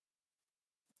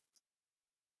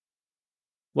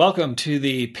Welcome to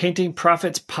the Painting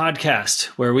Profits Podcast,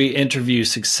 where we interview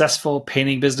successful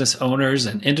painting business owners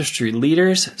and industry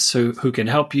leaders who can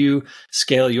help you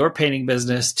scale your painting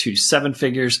business to 7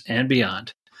 figures and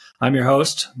beyond. I'm your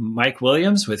host, Mike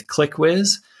Williams with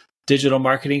ClickWiz, digital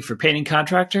marketing for painting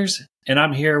contractors, and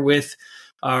I'm here with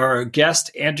our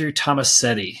guest, Andrew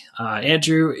Tomassetti.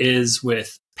 Andrew is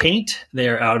with Paint.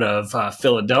 They're out of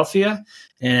Philadelphia,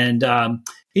 and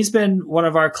he's been one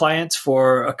of our clients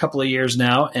for a couple of years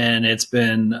now, and it's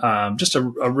been just a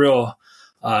real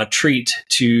treat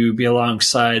to be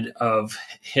alongside of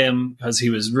him because he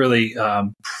was really,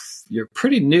 you're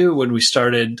pretty new when we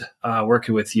started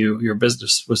working with you. Your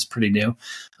business was pretty new.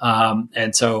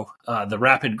 And so the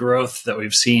rapid growth that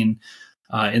we've seen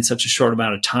in such a short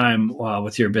amount of time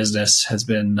with your business has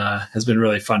been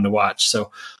really fun to watch.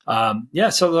 So,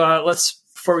 let's,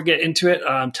 before we get into it,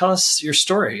 tell us your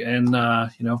story and,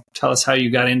 tell us how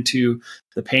you got into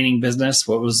the painting business.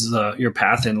 What was your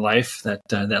path in life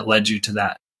that led you to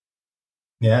that?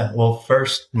 Yeah. Well,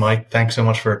 first, Mike, thanks so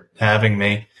much for having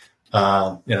me.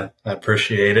 I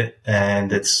appreciate it.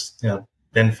 And it's,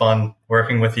 been fun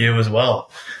working with you as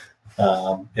well.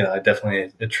 I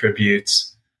definitely attribute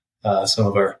some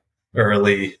of our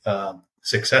early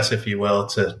success, if you will,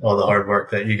 to all the hard work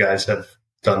that you guys have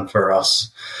done for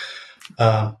us.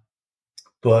 So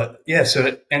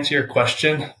to answer your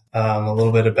question, a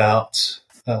little bit about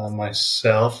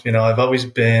myself, I've always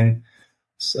been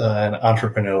an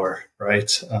entrepreneur,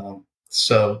 right?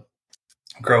 So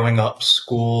growing up,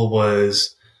 school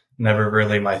was never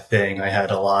really my thing. I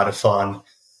had a lot of fun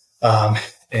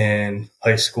in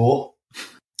high school.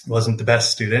 Wasn't the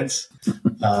best student,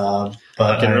 but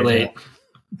I can relate.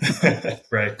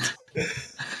 Right.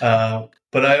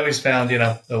 But I always found,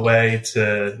 a way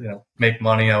to, make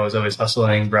money. I was always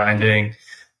hustling, grinding.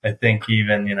 I think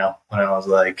even, when I was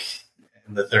like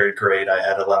in the 3rd grade, I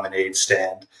had a lemonade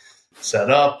stand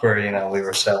set up where, we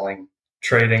were selling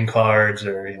trading cards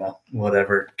or,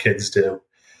 whatever kids do.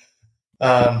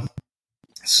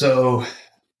 So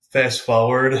fast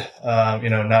forward,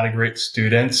 not a great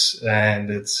student. And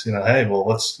it's, hey, well,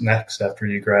 what's next after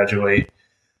you graduate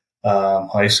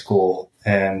high school?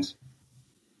 And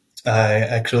I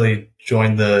actually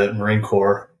joined the Marine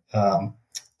Corps.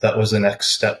 That was the next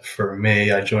step for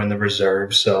me. I joined the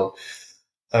reserve. So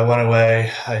I went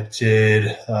away. I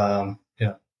did,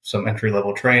 some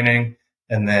entry-level training,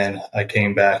 and then I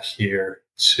came back here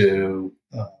to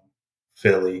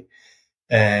Philly.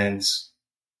 And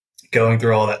going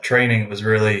through all that training, it was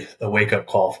really a wake-up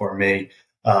call for me.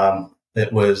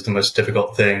 It was the most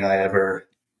difficult thing I ever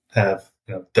have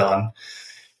done.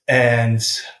 And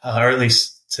or at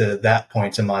least to that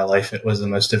point in my life, it was the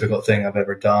most difficult thing I've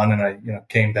ever done. And I,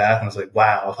 came back and I was like,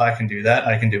 wow, if I can do that,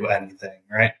 I can do anything.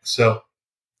 Right. So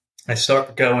I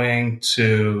started going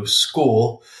to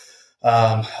school.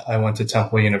 I went to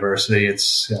Temple University.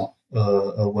 It's, a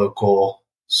local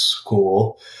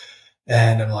school.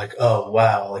 And I'm like, oh,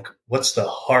 wow. Like, what's the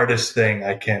hardest thing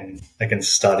I can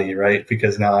study? Right.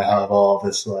 Because now I have all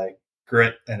this like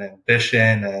grit and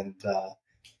ambition and,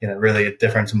 really a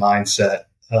different mindset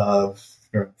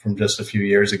from just a few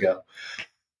years ago.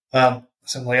 So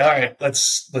I'm like, all right,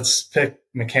 let's pick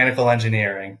mechanical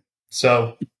engineering.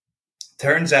 So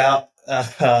turns out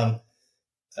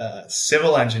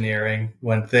civil engineering,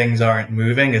 when things aren't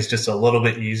moving, is just a little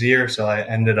bit easier. So I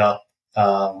ended up,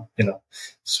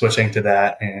 switching to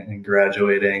that and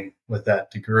graduating with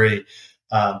that degree.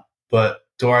 But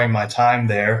during my time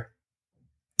there,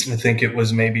 I think it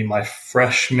was maybe my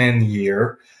freshman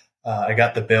year, I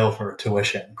got the bill for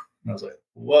tuition. And I was like,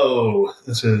 whoa,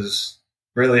 this is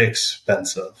really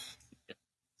expensive.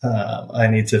 I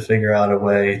need to figure out a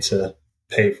way to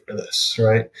pay for this,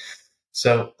 right?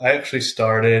 So I actually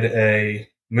started a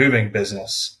moving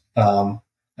business.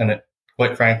 And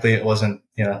quite frankly, it wasn't,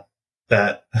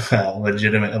 that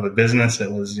legitimate of a business.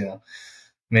 It was,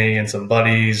 me and some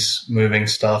buddies moving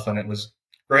stuff, and it was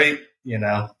great,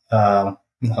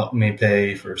 helped me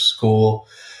pay for school.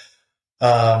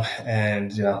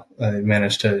 And I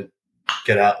managed to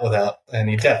get out without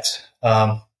any debt.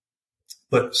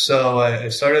 But so I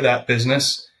started that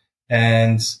business.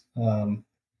 And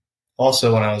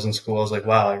also when I was in school, I was like,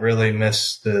 wow, I really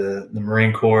miss the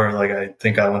Marine Corps. Like, I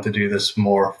think I want to do this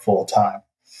more full time.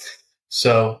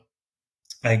 So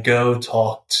I go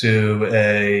talk to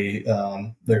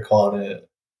they're called a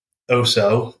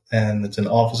OSO, and it's an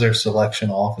officer selection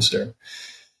officer.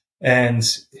 And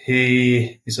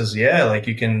he says, yeah, like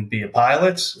you can be a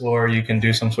pilot or you can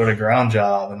do some sort of ground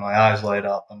job. And my eyes light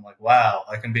up. I'm like, wow,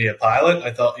 I can be a pilot? I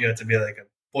thought you had to be like a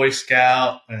Boy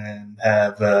Scout and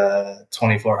have a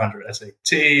 2400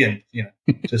 SAT and,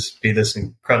 just be this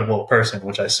incredible person,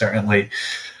 which I certainly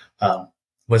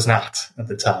was not at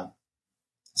the time.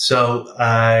 So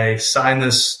I signed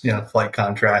this, flight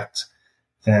contract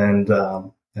and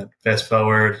fast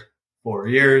forward 4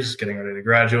 years, getting ready to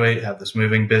graduate, have this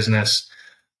moving business.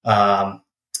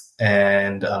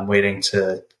 And I'm waiting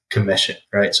to commission,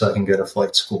 right? So I can go to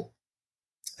flight school.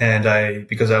 And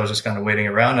because I was just kind of waiting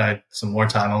around, I had some more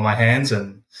time on my hands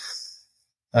and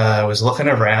I was looking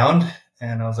around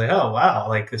and I was like, oh, wow,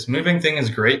 like this moving thing is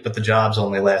great, but the jobs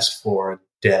only last for a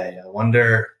day. I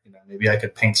wonder, maybe I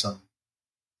could paint some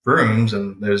rooms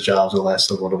and those jobs will last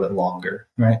a little bit longer,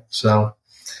 right? So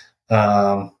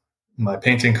my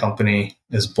painting company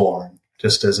is born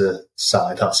just as a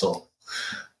side hustle.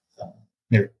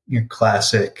 Your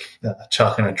classic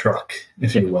chuck in a truck,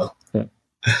 if you will.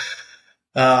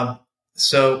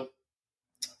 So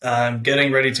I'm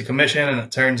getting ready to commission, and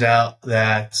it turns out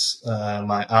that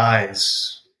my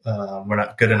eyes were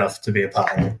not good enough to be a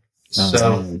pilot.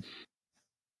 So,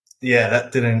 yeah,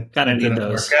 that didn't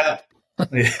work out.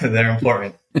 Yeah, they're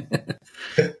important.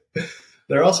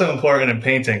 They're also important in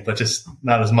painting, but just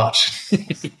not as much.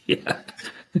 Yeah.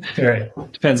 Right.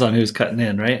 Depends on who's cutting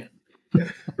in, right?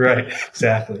 Right.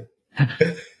 Exactly.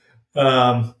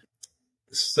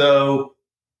 So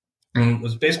it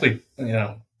was basically,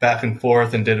 back and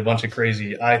forth and did a bunch of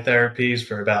crazy eye therapies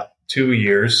for about 2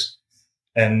 years.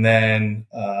 And then,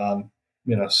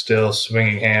 still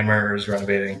swinging hammers,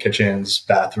 renovating kitchens,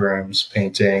 bathrooms,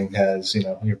 painting as,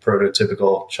 your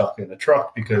prototypical chuck in a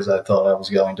truck because I thought I was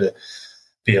going to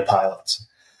be a pilot.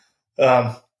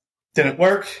 Didn't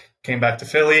work, came back to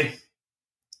Philly,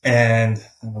 and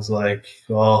I was like,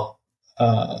 well,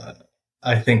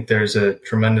 I think there's a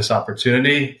tremendous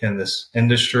opportunity in this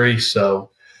industry. So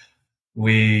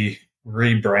we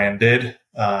rebranded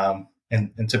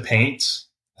into paint,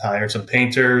 hired some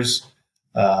painters,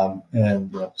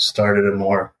 and started a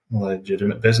more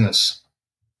legitimate business.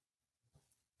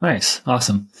 Nice.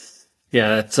 Awesome.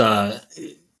 Yeah, that's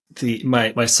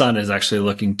my son is actually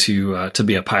looking to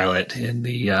be a pilot in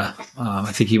the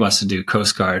I think he wants to do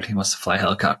Coast Guard. He wants to fly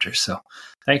helicopters. So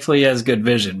thankfully he has good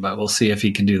vision, but we'll see if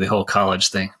he can do the whole college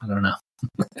thing. I don't know.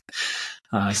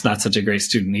 He's not such a great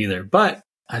student either, but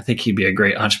I think he'd be a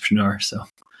great entrepreneur. So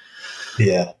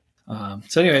yeah.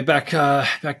 So anyway, back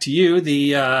to you.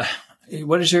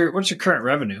 What's your current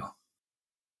revenue?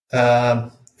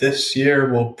 This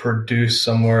year we'll produce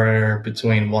somewhere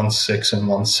between 1.6 and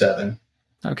 1.7.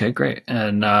 Okay, great.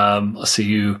 And let's see,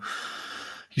 you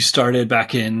started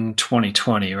back in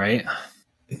 2020, right?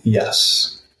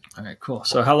 Yes. All right, cool.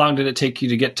 So how long did it take you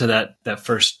to get to that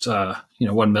first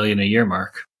 1 million a year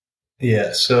mark?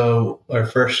 Yeah, so our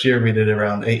first year we did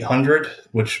around 800,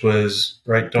 which was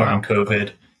right during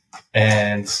COVID.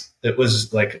 And it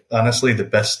was honestly the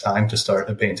best time to start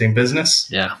a painting business.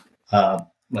 Yeah.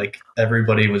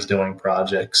 Everybody was doing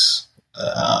projects,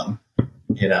 and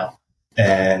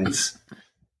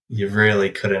you really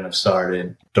couldn't have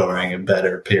started during a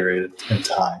better period in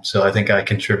time. So I think I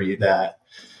contribute that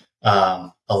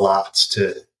a lot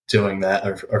to doing that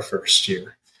our first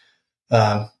year.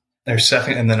 Our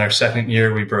second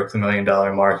year we broke the $1 million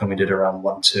mark and we did around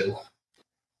 1.2.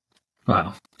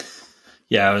 Wow.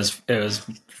 Yeah, it was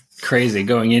crazy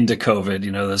going into COVID.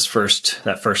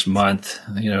 That first month,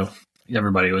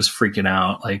 everybody was freaking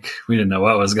out. We didn't know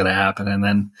what was going to happen, and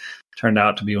then it turned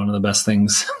out to be one of the best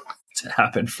things to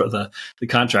happen for the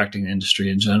contracting industry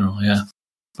in general. Yeah,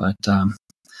 but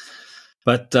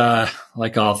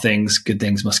like all things, good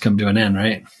things must come to an end,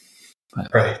 right?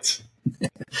 Right.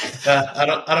 I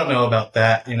don't know about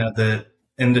that. The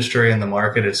industry and the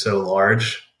market is so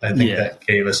large. I think that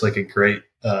gave us a great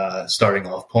starting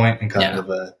off point and kind of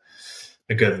a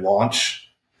good launch.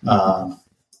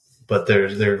 But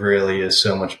there really is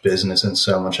so much business and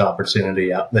so much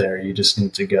opportunity out there. You just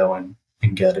need to go and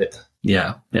get it.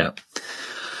 Yeah. Yeah.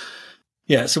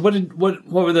 Yeah. So what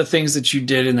were the things that you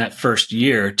did in that first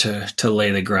year to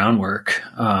lay the groundwork,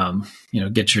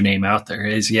 get your name out there?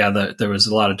 There was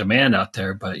a lot of demand out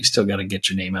there, but you still got to get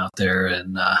your name out there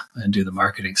and do the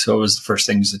marketing. So what was the first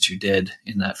things that you did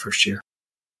in that first year?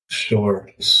 Sure.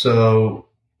 So,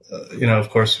 of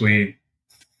course we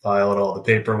filed all the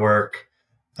paperwork.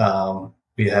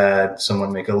 We had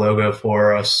someone make a logo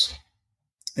for us,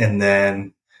 and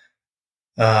then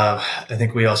I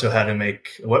think we also had to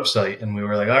make a website, and we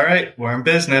were like, all right, we're in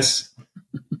business,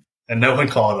 and no one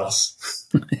called us.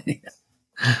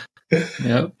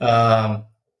 Yep.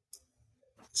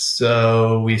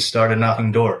 So we started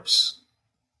knocking doors.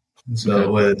 So It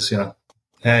was,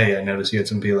 hey, I noticed you had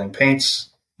some peeling paints.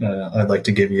 I'd like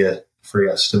to give you free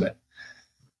estimate.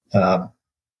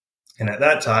 And at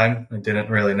that time, I didn't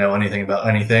really know anything about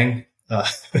anything.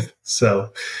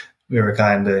 So we were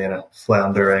kind of,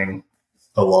 floundering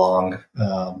along.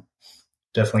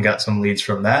 Definitely got some leads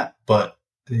from that, but,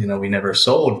 we never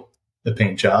sold the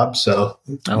paint job. So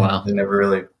they never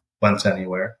really went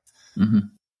anywhere.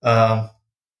 Mm-hmm.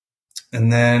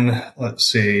 And then let's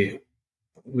see,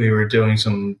 we were doing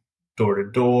some door to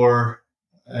door,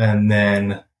 and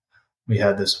then we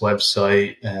had this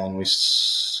website, and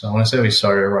I want to say we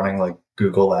started running like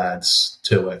Google ads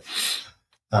to it.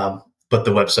 But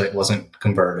the website wasn't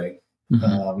converting,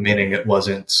 meaning it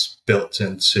wasn't built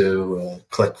into a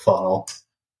ClickFunnels.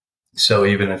 So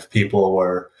even if people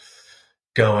were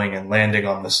going and landing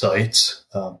on the site,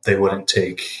 they wouldn't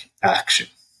take action.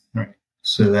 Right.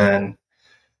 So then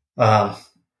I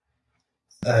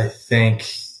think,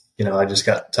 I just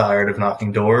got tired of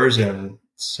knocking doors and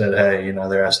said, hey,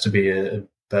 there has to be a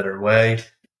better way.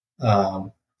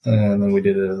 And then we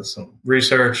did some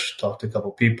research, talked to a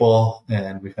couple people,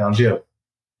 and we found you.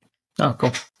 Oh,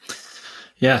 cool.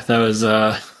 Yeah, that was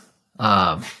that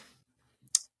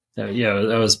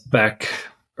was back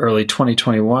early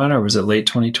 2021, or was it late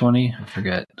 2020? I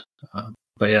forget.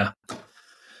 But yeah.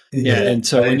 And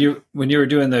so when you were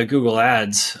doing the Google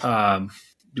ads,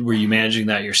 were you managing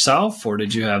that yourself, or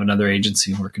did you have another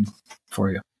agency working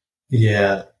for you?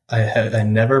 Yeah, I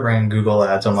never ran Google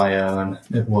ads on my own.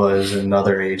 It was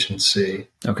another agency.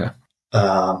 Okay.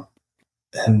 And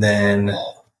then,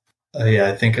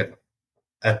 I think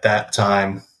at that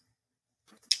time,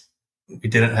 we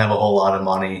didn't have a whole lot of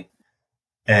money,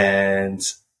 and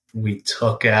I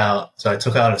took out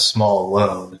a small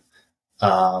loan,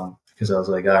 because I was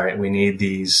like, all right, we need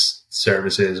these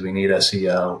services. We need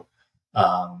SEO.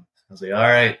 I was like, all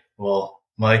right, well,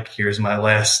 Mike, here's my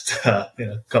last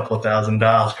couple of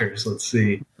 $1,000. Let's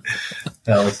see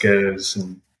how it goes.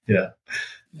 And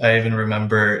I even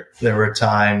remember there were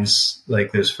times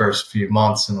like those first few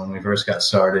months, and when we first got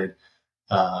started,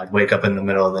 I'd wake up in the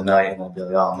middle of the night and I'd be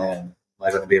like, oh man, am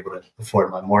I going to be able to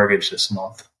afford my mortgage this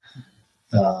month?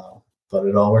 But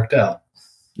it all worked out.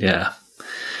 Yeah.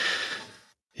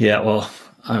 Well,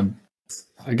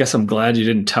 I guess I'm glad you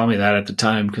didn't tell me that at the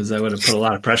time, because that would have put a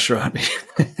lot of pressure on me.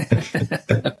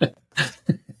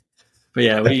 But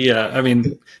yeah,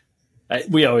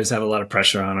 we always have a lot of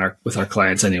pressure with our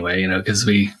clients anyway, because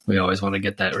we always want to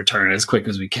get that return as quick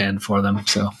as we can for them.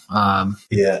 So,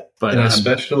 but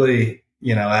especially,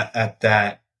 at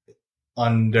that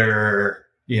under,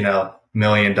 $1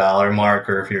 million mark,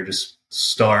 or if you're just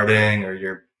starting or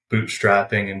you're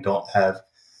bootstrapping and don't have,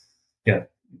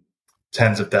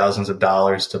 tens of thousands of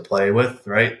dollars to play with,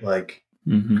 right? Like,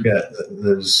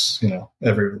 there's,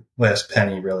 every last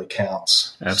penny really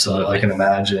counts. Absolutely. So I can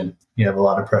imagine you have a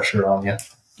lot of pressure on you.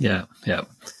 Yeah.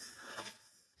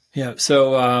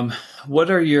 So, what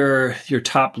are your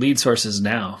top lead sources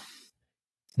now?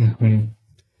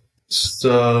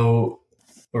 So,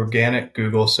 organic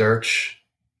Google search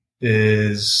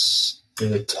is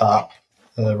the top.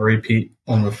 Repeat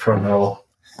and referral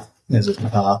is at the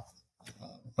top.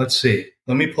 Let's see.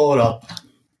 Let me pull it up.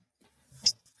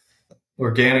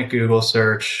 Organic Google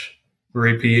search,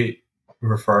 repeat,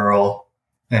 referral,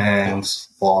 and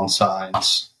lawn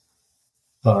signs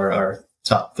are our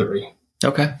top three.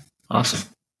 Okay. Awesome.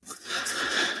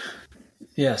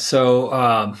 Yeah.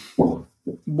 So,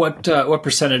 what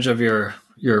percentage of your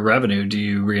revenue do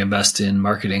you reinvest in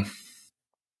marketing?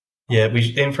 Yeah,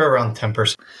 we aim for around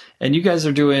 10%. And you guys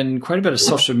are doing quite a bit of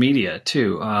social media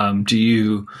too.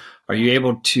 Are you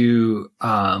able to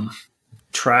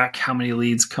track how many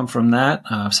leads come from that?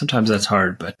 Sometimes that's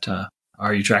hard, but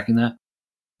are you tracking that?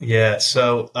 Yeah.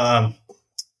 So I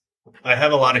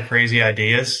have a lot of crazy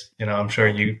ideas. I'm sure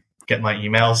you get my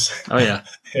emails. Oh yeah.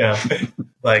 Yeah.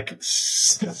 Like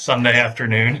Sunday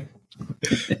afternoon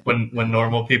when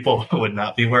normal people would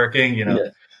not be working,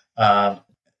 Yeah.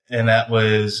 And that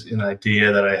was an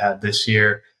idea that I had this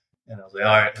year. And I was like,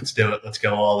 all right, let's do it. Let's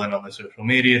go all in on the social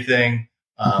media thing.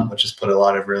 Let's just put a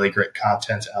lot of really great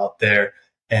content out there.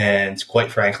 And quite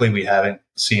frankly, we haven't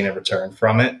seen a return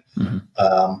from it.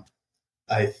 Mm-hmm.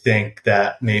 I think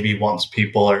that maybe once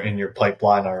people are in your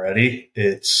pipeline already,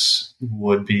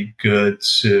 would be good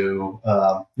to,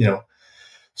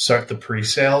 start the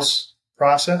pre-sales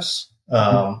process.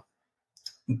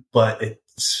 But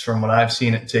from what I've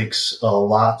seen, it takes a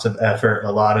lot of effort,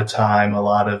 a lot of time, a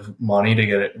lot of money to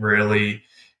get it really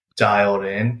dialed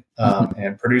in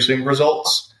and producing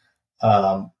results.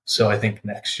 So I think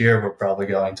next year we're probably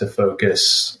going to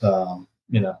focus, our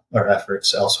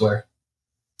efforts elsewhere.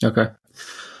 Okay.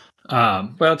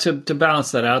 Well, to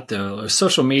balance that out, though,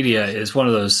 social media is one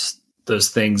of those those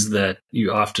things that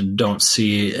you often don't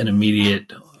see an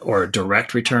immediate or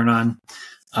direct return on.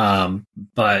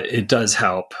 But it does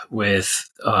help with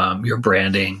your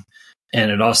branding,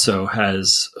 and it also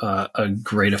has a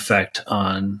great effect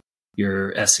on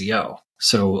your SEO.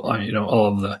 So all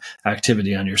of the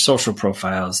activity on your social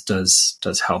profiles does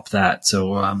help that.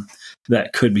 So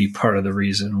that could be part of the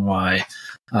reason why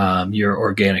your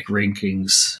organic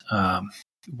rankings,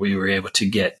 we were able to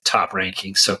get top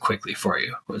rankings so quickly for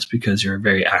you, was because you're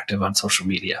very active on social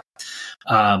media.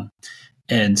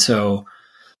 And so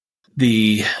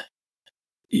even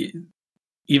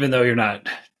though you're not,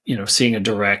 seeing a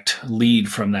direct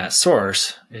lead from that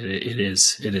source, it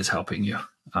is helping you.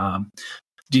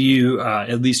 Do you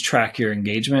at least track your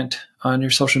engagement on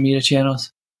your social media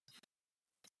channels?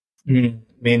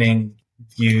 Meaning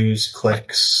views,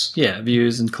 clicks? Yeah,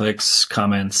 views and clicks,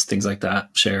 comments, things like that,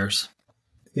 shares.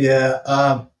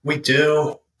 Yeah, we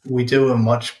do a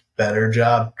much better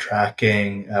job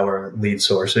tracking our lead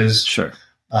sources. Sure.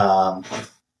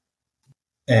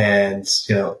 And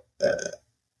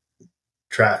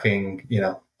tracking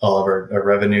all of our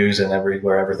revenues and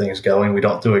where everything's going. We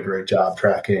don't do a great job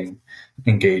tracking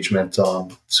engagement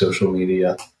on social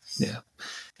media. Yeah,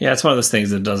 it's one of those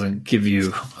things that doesn't give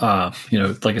you,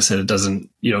 like I said, it doesn't,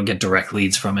 you don't get direct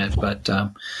leads from it. But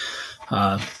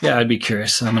I'd be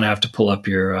curious. I'm going to have to pull up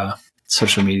your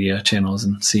social media channels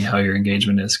and see how your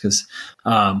engagement is, because,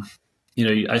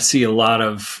 I see a lot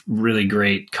of really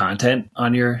great content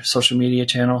on your social media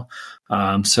channel.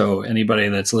 So anybody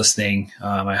that's listening,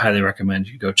 I highly recommend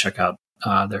you go check out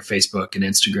their Facebook and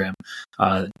Instagram.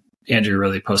 Andrew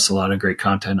really posts a lot of great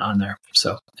content on there.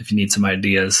 So if you need some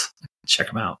ideas, check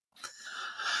them out.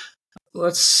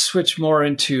 Let's switch more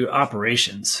into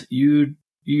operations. You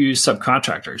use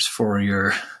subcontractors for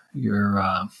your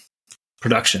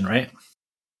production, right?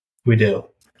 We do.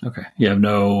 Okay. You have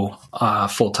no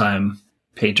full-time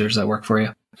painters that work for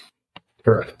you?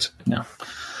 Correct. No.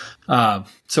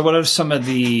 So what are some of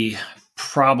the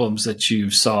problems that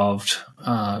you've solved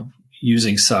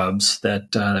using subs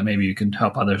that maybe you can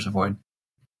help others avoid?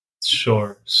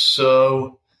 Sure.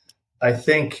 So I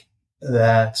think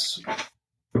that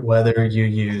whether you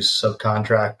use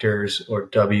subcontractors or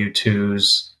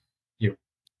W-2s, you're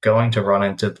going to run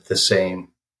into the same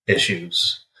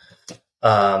issues.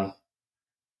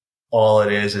 All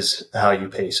it is how you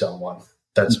pay someone.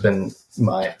 That's been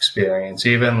my experience.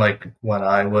 Even like when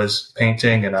I was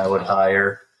painting and I would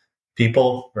hire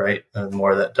people, right,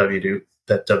 more that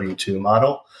W-2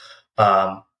 model,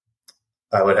 I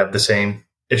would have the same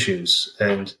issues.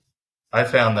 And I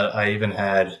found that I even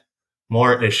had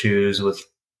more issues with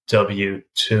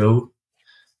W-2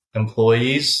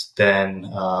 employees than,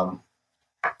 a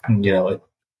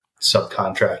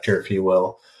subcontractor, if you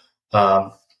will.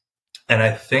 And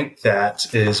I think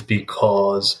that is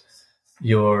because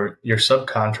your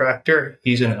subcontractor,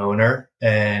 he's an owner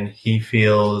and he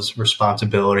feels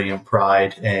responsibility and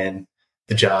pride in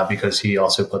the job because he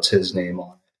also puts his name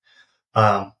on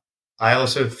it. I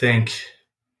also think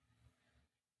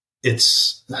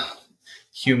it's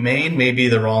humane, may be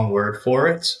the wrong word for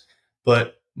it,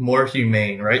 but more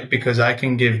humane, right? Because I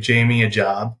can give Jamie a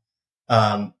job.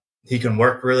 He can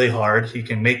work really hard. He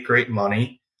can make great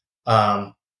money.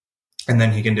 And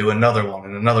then he can do another one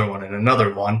and another one and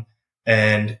another one.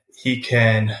 And he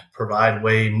can provide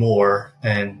way more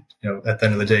and, at the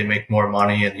end of the day, make more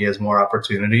money, and he has more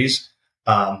opportunities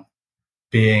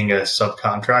being a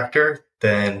subcontractor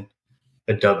than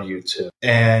a W-2.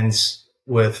 And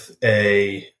with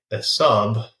a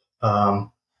sub,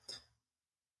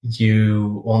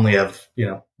 you only have,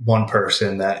 one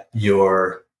person that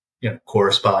you're,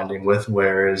 corresponding with,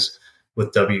 whereas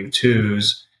with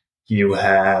W-2s, you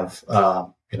have,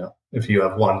 if you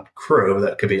have one crew,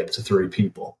 that could be up to 3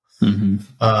 people. Mm-hmm.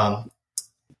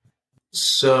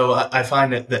 So I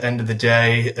find at the end of the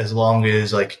day, as long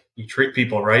as you treat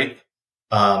people right,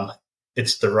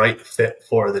 it's the right fit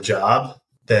for the job,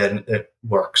 then it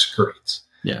works great.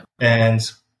 Yeah. And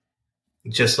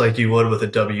just like you would with a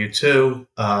W-2,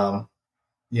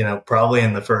 probably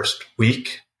in the first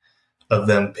week of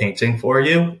them painting for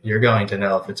you, you're going to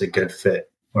know if it's a good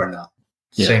fit or not.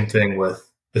 Yeah. Same thing with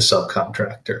the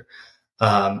subcontractor.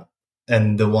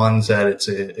 And the ones that it's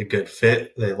a good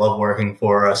fit, they love working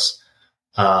for us.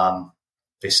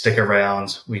 They stick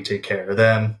around. We take care of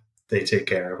them. They take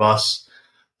care of us.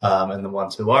 And the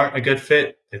ones who aren't a good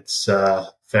fit, it's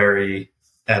very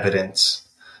evident,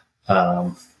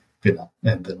 and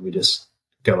then we just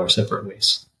go our separate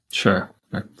ways. Sure.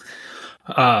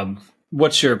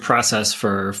 What's your process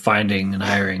for finding and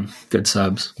hiring good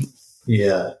subs?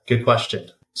 Yeah, good question.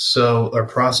 So our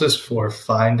process for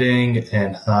finding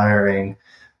and hiring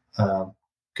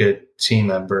good team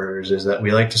members is that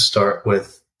we like to start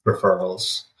with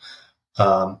referrals.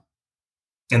 And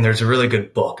there's a really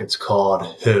good book. It's called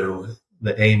Who,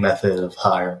 the A Method of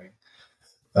Hiring.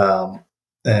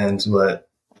 And what,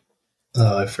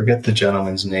 I forget the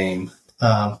gentleman's name.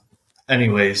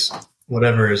 Anyways,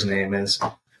 whatever his name is,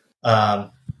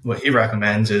 what he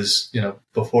recommends is,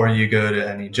 before you go to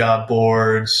any job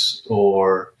boards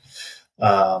or,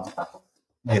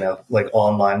 like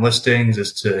online listings,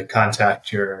 is to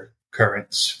contact your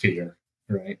current sphere,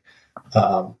 right?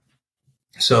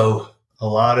 So a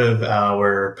lot of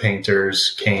our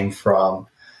painters came from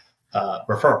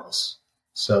referrals.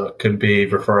 So it could be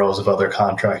referrals of other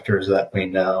contractors that we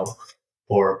know,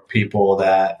 or people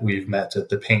that we've met at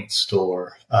the paint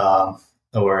store.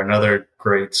 Or another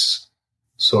great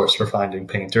source for finding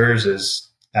painters is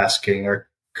asking our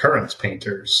current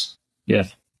painters. Yeah.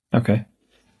 Okay.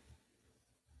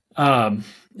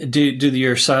 Do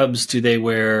your subs, do they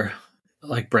wear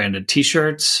like branded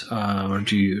t-shirts, or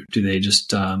do they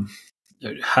just, how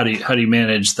do you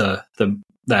manage that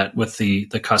with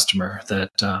the customer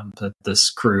that this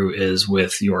crew is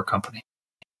with your company?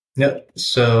 Yep.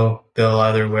 So they'll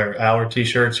either wear our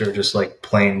t-shirts or just like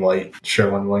plain white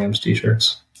Sherwin-Williams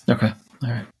t-shirts. Okay. All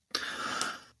right.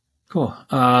 Cool.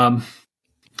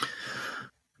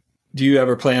 Do you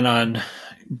ever plan on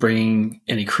bringing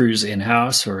any crews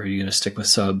in-house, or are you going to stick with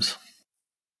subs?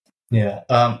 Yeah.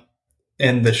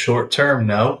 In the short term,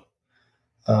 no.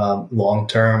 Long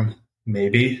term,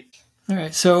 maybe. All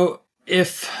right. So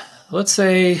if, let's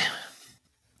say,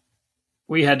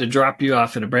 we had to drop you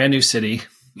off in a brand new city,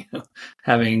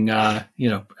 having,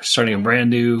 starting a brand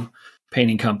new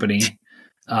painting company,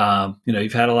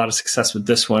 you've had a lot of success with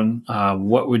this one.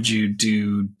 What would you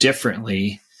do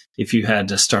differently if you had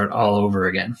to start all over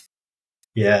again?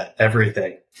 Yeah,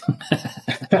 everything.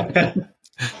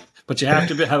 But you have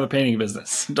to have a painting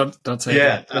business. Don't say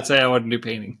that. Don't say I wouldn't do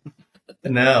painting.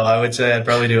 No, I would say I'd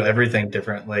probably do everything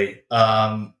differently.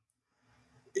 I've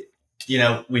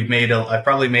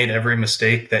probably made every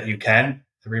mistake that you can,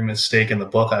 every mistake in the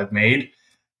book I've made.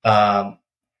 And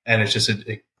it's just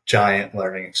a giant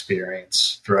learning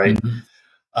experience, right?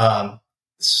 Mm-hmm.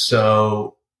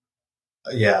 So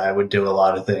I would do a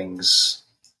lot of things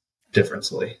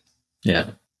differently.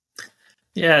 Yeah.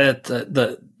 Yeah.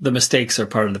 The mistakes are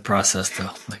part of the process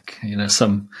though. Like,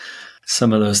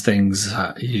 some of those things,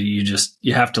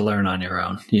 you have to learn on your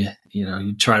own.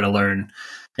 You try to learn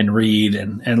and read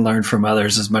and learn from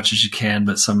others as much as you can,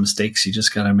 but some mistakes you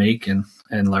just got to make and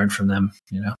learn from them,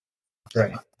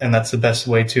 Right. And that's the best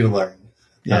way to learn.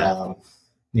 Yeah.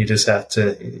 You just have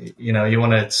to, you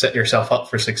want to set yourself up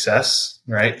for success,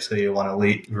 right? So you want to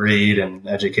read and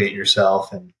educate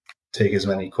yourself and take as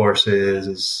many courses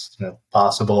as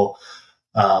possible.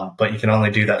 But you can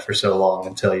only do that for so long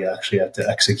until you actually have to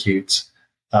execute.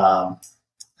 And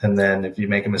then if you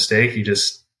make a mistake, you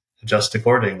just adjust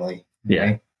accordingly.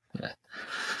 Right?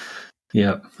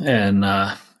 Yeah. And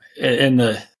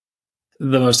the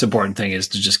most important thing is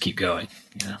to just keep going.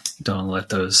 Don't let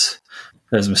those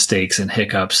mistakes and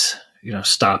hiccups,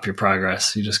 stop your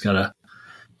progress. You just gotta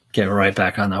get right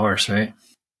back on the horse, right?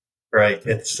 Right.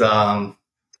 It's The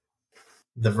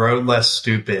Road Less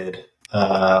Stupid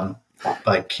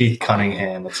by Keith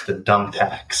Cunningham. It's the dumb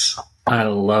tax. I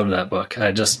love that book.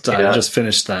 I just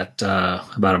finished that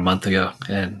about a month ago,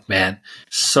 and man,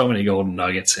 so many golden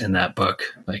nuggets in that book.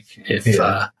 Like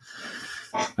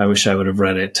I wish I would have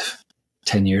read it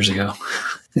 10 years ago.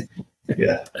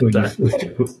 Yeah,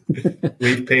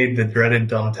 we've paid the dreaded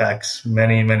dumb tax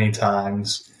many, many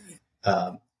times,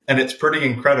 and it's pretty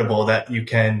incredible that you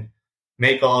can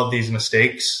make all of these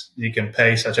mistakes. You can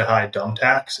pay such a high dumb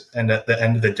tax, and at the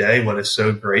end of the day, what is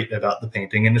so great about the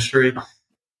painting industry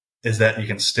is that you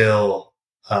can still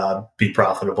be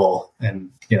profitable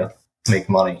and make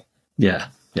money. Yeah.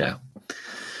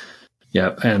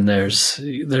 And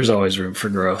there's always room for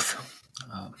growth.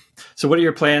 So what are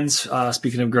your plans?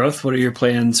 Speaking of growth, what are your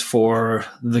plans for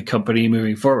the company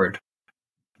moving forward?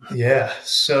 Yeah.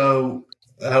 So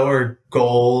our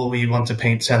goal, we want to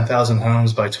paint 10,000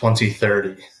 homes by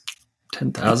 2030.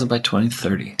 10,000 by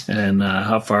 2030. And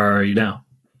how far are you now?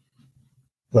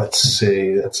 Let's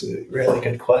see. That's a really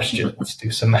good question. Let's do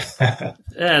some math.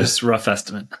 Yeah, just a rough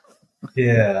estimate.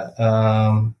 Yeah.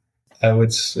 I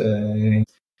would say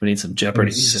we need some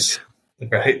Jeopardy music.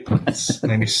 Right. It's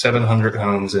maybe 700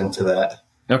 homes into that.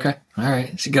 Okay. All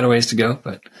right. So you got a ways to go,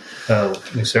 but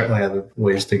we certainly have a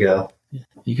ways to go.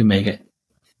 You can make it.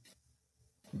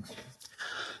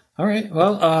 All right.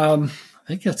 Well, I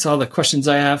think that's all the questions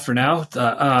I have for now.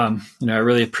 I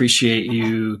really appreciate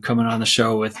you coming on the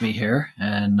show with me here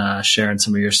and sharing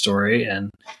some of your story.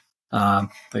 And like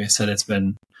I said, it's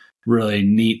been really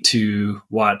neat to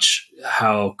watch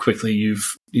how quickly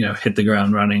you've hit the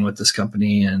ground running with this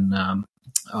company, and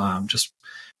just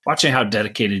watching how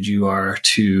dedicated you are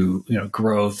to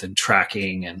growth and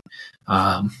tracking, and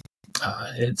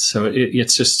it's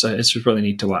just really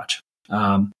neat to watch.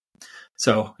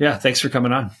 So yeah, thanks for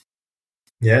coming on.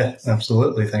 Yeah,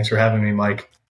 absolutely. Thanks for having me, Mike.